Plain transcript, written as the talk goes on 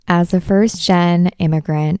As a first-gen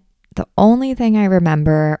immigrant, the only thing I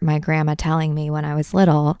remember my grandma telling me when I was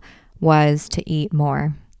little was to eat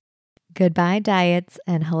more. Goodbye diets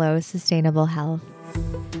and hello sustainable health.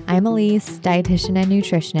 I'm Elise, dietitian and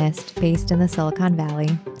nutritionist based in the Silicon Valley.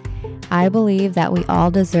 I believe that we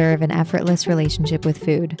all deserve an effortless relationship with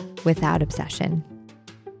food without obsession.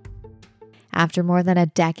 After more than a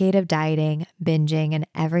decade of dieting, binging, and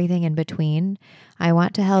everything in between, I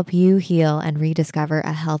want to help you heal and rediscover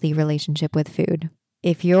a healthy relationship with food.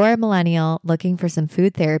 If you're a millennial looking for some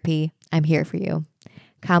food therapy, I'm here for you.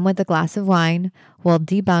 Come with a glass of wine. We'll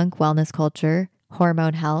debunk wellness culture,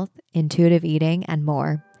 hormone health, intuitive eating, and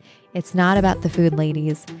more. It's not about the food,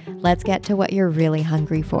 ladies. Let's get to what you're really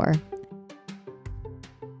hungry for.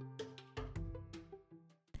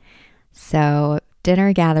 So,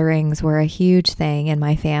 dinner gatherings were a huge thing in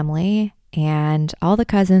my family, and all the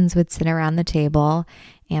cousins would sit around the table,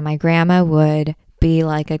 and my grandma would be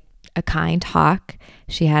like a kind hawk.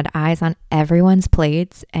 She had eyes on everyone's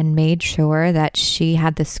plates and made sure that she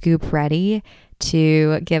had the scoop ready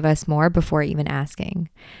to give us more before even asking.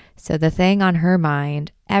 So the thing on her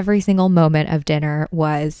mind every single moment of dinner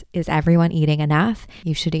was, is everyone eating enough?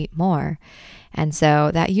 You should eat more. And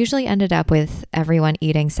so that usually ended up with everyone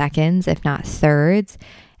eating seconds, if not thirds.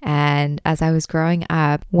 And as I was growing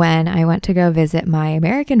up, when I went to go visit my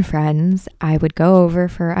American friends, I would go over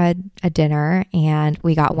for a dinner, and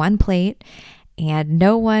we got one plate, and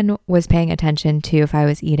no one was paying attention to if I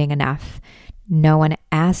was eating enough. No one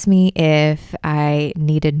asked me if I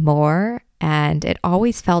needed more. And it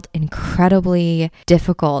always felt incredibly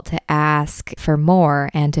difficult to ask for more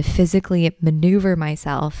and to physically maneuver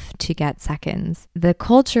myself to get seconds. The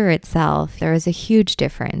culture itself, there is a huge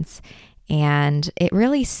difference. And it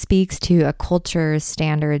really speaks to a culture's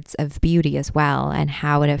standards of beauty as well and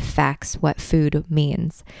how it affects what food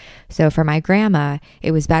means. So for my grandma,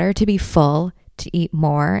 it was better to be full, to eat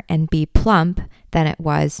more, and be plump than it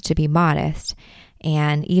was to be modest.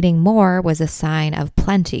 And eating more was a sign of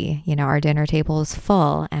plenty. You know, our dinner table was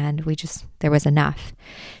full and there was enough.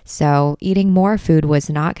 So eating more food was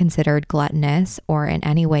not considered gluttonous or in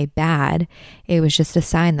any way bad. It was just a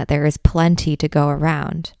sign that there is plenty to go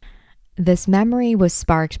around. This memory was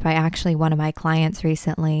sparked by actually one of my clients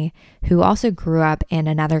recently who also grew up in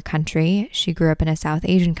another country. She grew up in a South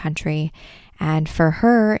Asian country. And for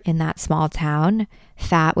her in that small town,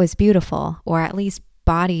 fat was beautiful, or at least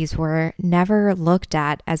bodies were never looked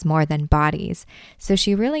at as more than bodies. So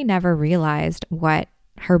she really never realized what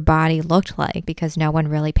her body looked like because no one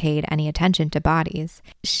really paid any attention to bodies.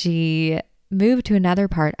 She moved to another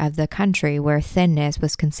part of the country where thinness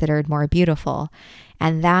was considered more beautiful.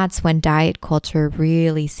 And that's when diet culture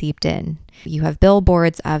really seeped in. You have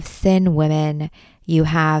billboards of thin women. You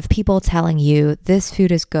have people telling you this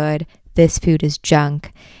food is good, this food is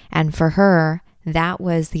junk. And for her, that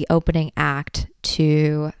was the opening act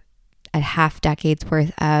to a half decade's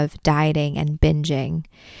worth of dieting and binging.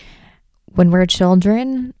 When we're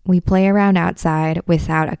children, we play around outside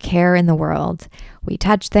without a care in the world. We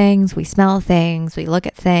touch things, we smell things, we look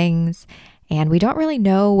at things, and we don't really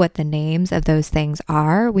know what the names of those things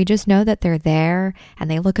are. We just know that they're there and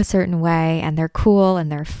they look a certain way and they're cool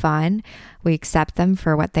and they're fun. We accept them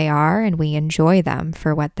for what they are and we enjoy them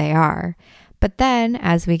for what they are. But then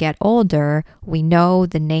as we get older, we know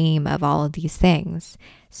the name of all of these things.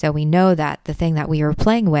 So we know that the thing that we were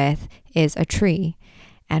playing with is a tree.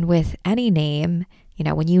 And with any name, you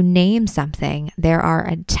know, when you name something, there are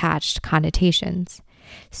attached connotations.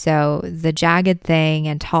 So the jagged thing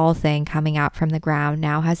and tall thing coming out from the ground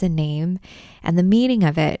now has a name, and the meaning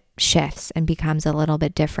of it shifts and becomes a little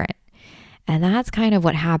bit different. And that's kind of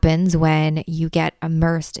what happens when you get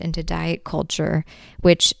immersed into diet culture,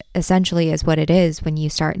 which essentially is what it is when you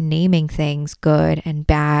start naming things good and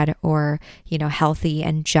bad or, you know, healthy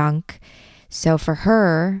and junk. So for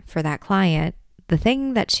her, for that client, the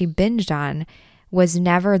thing that she binged on was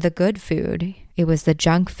never the good food. It was the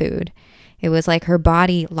junk food. It was like her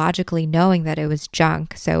body logically knowing that it was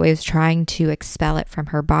junk, so it was trying to expel it from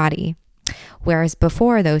her body. Whereas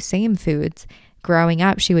before those same foods, growing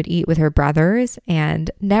up, she would eat with her brothers and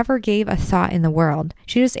never gave a thought in the world.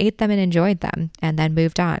 She just ate them and enjoyed them and then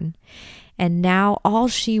moved on. And now all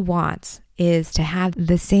she wants is to have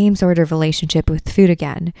the same sort of relationship with food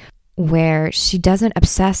again, where she doesn't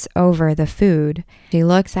obsess over the food. She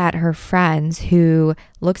looks at her friends who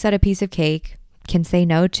looks at a piece of cake, can say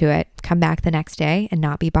no to it, come back the next day and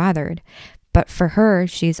not be bothered. But for her,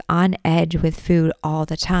 she's on edge with food all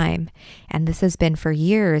the time. And this has been for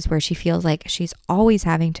years where she feels like she's always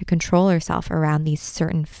having to control herself around these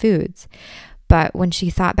certain foods. But when she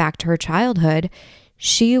thought back to her childhood,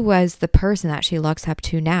 she was the person that she looks up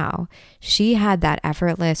to now. She had that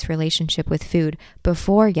effortless relationship with food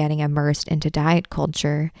before getting immersed into diet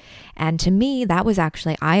culture. And to me, that was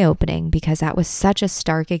actually eye-opening because that was such a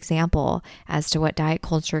stark example as to what diet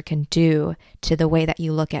culture can do to the way that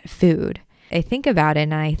you look at food. I think about it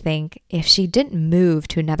and I think if she didn't move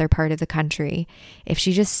to another part of the country, if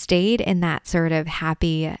she just stayed in that sort of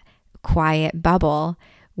happy, quiet bubble,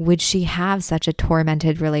 would she have such a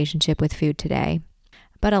tormented relationship with food today?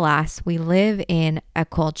 But alas, we live in a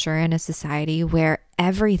culture and a society where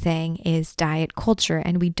everything is diet culture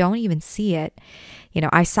and we don't even see it.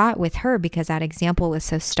 I saw it with her because that example was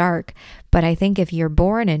so stark. But I think if you're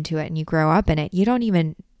born into it and you grow up in it,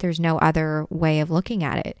 there's no other way of looking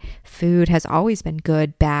at it. Food has always been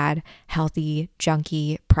good, bad, healthy,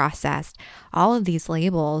 junky, processed. All of these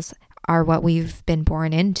labels are what we've been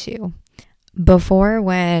born into. Before,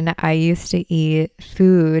 when I used to eat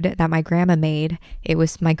food that my grandma made, it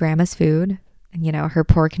was my grandma's food. Her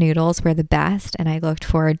pork noodles were the best, and I looked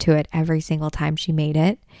forward to it every single time she made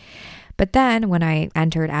it. But then when I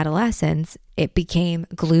entered adolescence, it became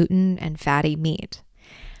gluten and fatty meat.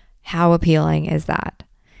 How appealing is that?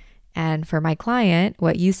 And for my client,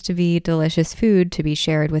 what used to be delicious food to be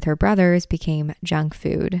shared with her brothers became junk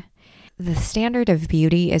food. The standard of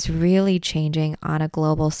beauty is really changing on a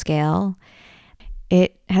global scale.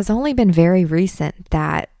 It has only been very recent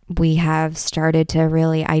that we have started to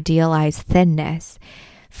really idealize thinness.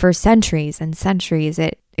 For centuries and centuries,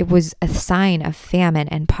 it was a sign of famine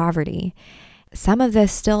and poverty. Some of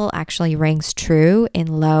this still actually rings true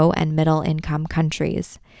in low and middle income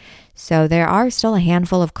countries. So there are still a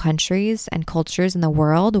handful of countries and cultures in the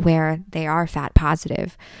world where they are fat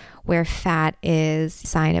positive, where fat is a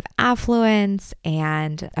sign of affluence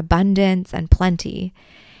and abundance and plenty.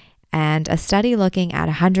 And a study looking at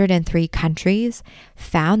 103 countries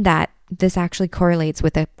found that this actually correlates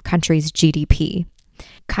with a country's GDP.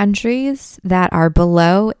 Countries that are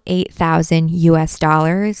below 8,000 US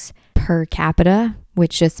dollars per capita,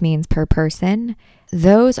 which just means per person,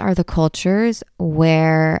 those are the cultures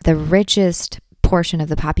where the richest portion of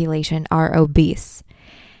the population are obese.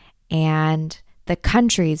 And the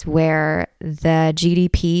countries where the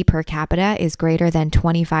GDP per capita is greater than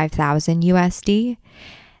 25,000 USD,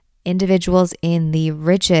 individuals in the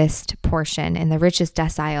richest portion, in the richest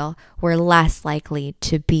decile, were less likely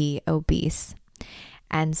to be obese.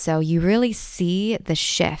 And so you really see the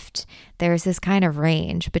shift. There's this kind of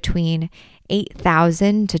range between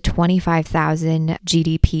 8,000 to 25,000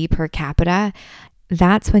 GDP per capita.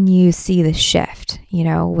 That's when you see the shift,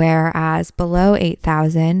 whereas below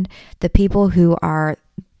 8,000, the people who are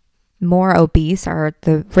more obese are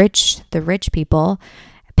the rich people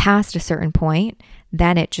past a certain point.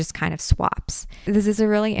 Then it just kind of swaps. This is a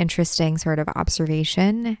really interesting sort of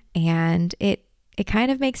observation, and it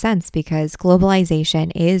kind of makes sense because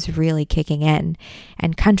globalization is really kicking in,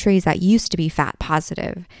 and countries that used to be fat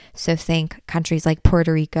positive, so think countries like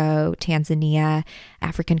Puerto Rico, Tanzania,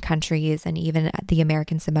 African countries, and even the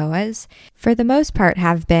American Samoas, for the most part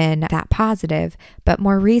have been fat positive, but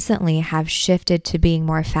more recently have shifted to being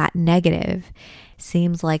more fat negative.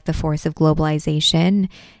 Seems like the force of globalization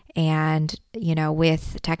and,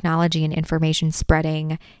 with technology and information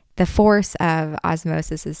spreading, the force of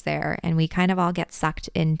osmosis is there, and we kind of all get sucked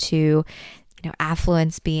into,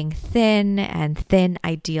 affluence being thin and thin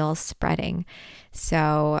ideals spreading.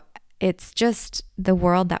 So it's just the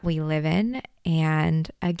world that we live in.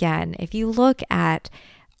 And again, if you look at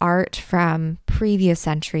art from previous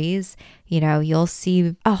centuries, you'll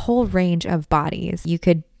see a whole range of bodies. You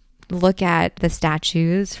could look at the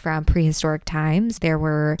statues from prehistoric times. There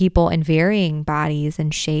were people in varying bodies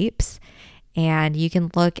and shapes. And you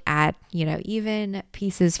can look at, even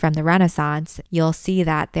pieces from the Renaissance, you'll see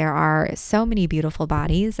that there are so many beautiful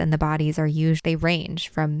bodies, and the bodies they range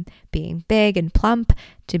from being big and plump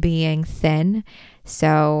to being thin.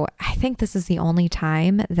 So I think this is the only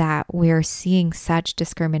time that we're seeing such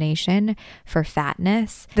discrimination for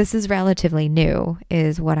fatness. This is relatively new,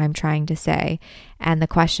 is what I'm trying to say. And the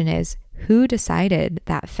question is, who decided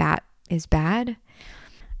that fat is bad?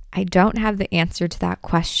 I don't have the answer to that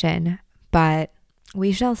question, but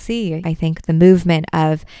we shall see. I think the movement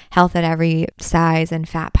of health at every size and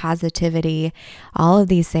fat positivity, all of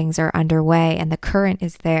these things are underway, and the current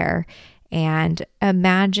is there. And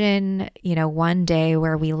imagine, one day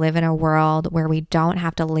where we live in a world where we don't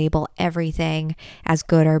have to label everything as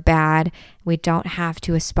good or bad. We don't have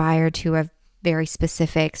to aspire to a very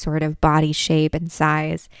specific sort of body shape and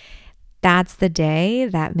size. That's the day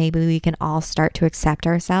that maybe we can all start to accept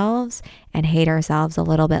ourselves and hate ourselves a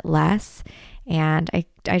little bit less. And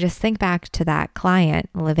I just think back to that client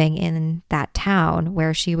living in that town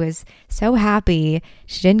where she was so happy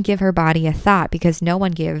she didn't give her body a thought because no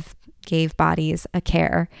one gave bodies a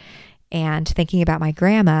care. And thinking about my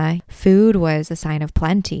grandma, food was a sign of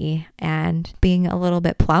plenty, and being a little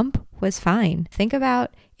bit plump was fine. Think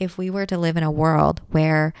about if we were to live in a world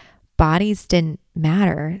where bodies didn't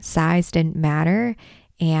matter, size didn't matter,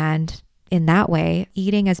 and in that way,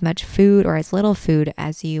 eating as much food or as little food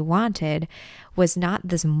as you wanted was not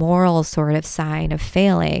this moral sort of sign of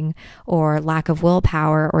failing or lack of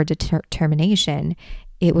willpower or determination.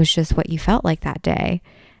 It was just what you felt like that day.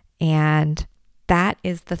 And that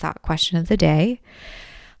is the thought question of the day.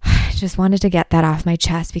 I just wanted to get that off my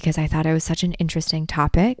chest because I thought it was such an interesting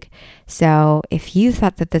topic. So if you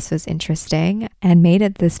thought that this was interesting and made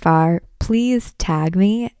it this far, please tag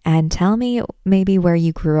me and tell me maybe where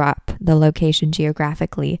you grew up, the location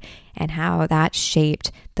geographically, and how that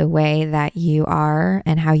shaped the way that you are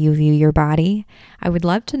and how you view your body. I would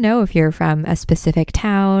love to know if you're from a specific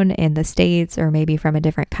town in the States or maybe from a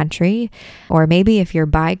different country, or maybe if you're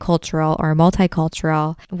bicultural or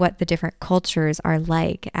multicultural, what the different cultures are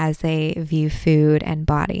like as they view food and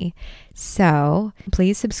body. So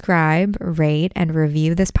please subscribe, rate, and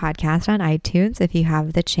review this podcast on iTunes if you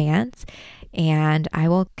have the chance. And I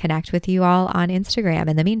will connect with you all on Instagram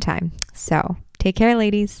in the meantime. So take care,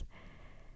 ladies.